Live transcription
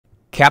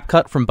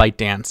CapCut from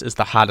ByteDance is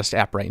the hottest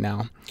app right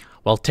now.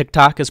 While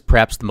TikTok is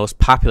perhaps the most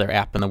popular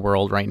app in the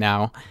world right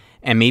now,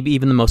 and maybe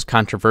even the most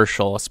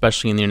controversial,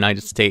 especially in the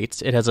United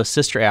States, it has a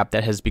sister app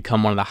that has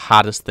become one of the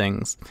hottest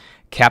things.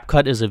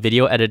 CapCut is a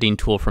video editing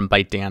tool from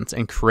ByteDance,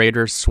 and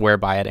creators swear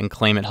by it and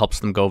claim it helps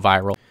them go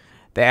viral.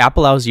 The app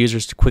allows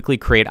users to quickly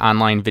create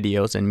online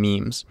videos and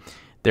memes.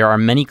 There are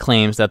many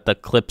claims that the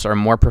clips are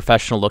more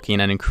professional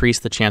looking and increase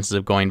the chances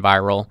of going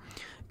viral.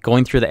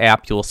 Going through the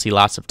app, you will see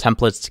lots of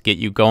templates to get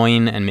you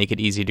going and make it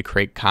easy to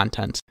create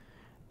content.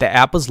 The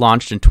app was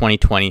launched in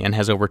 2020 and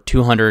has over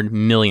 200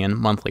 million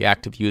monthly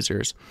active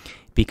users.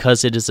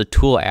 Because it is a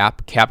tool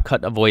app,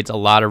 CapCut avoids a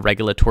lot of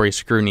regulatory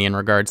scrutiny in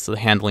regards to the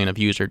handling of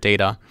user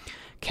data.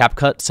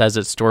 CapCut says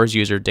it stores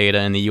user data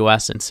in the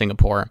US and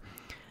Singapore.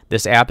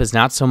 This app is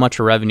not so much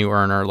a revenue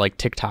earner like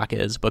TikTok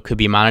is, but could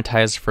be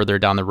monetized further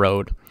down the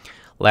road.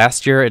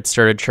 Last year, it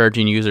started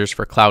charging users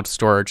for cloud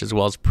storage as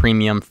well as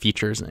premium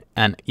features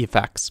and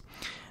effects.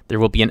 There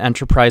will be an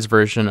enterprise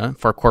version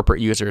for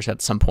corporate users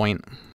at some point.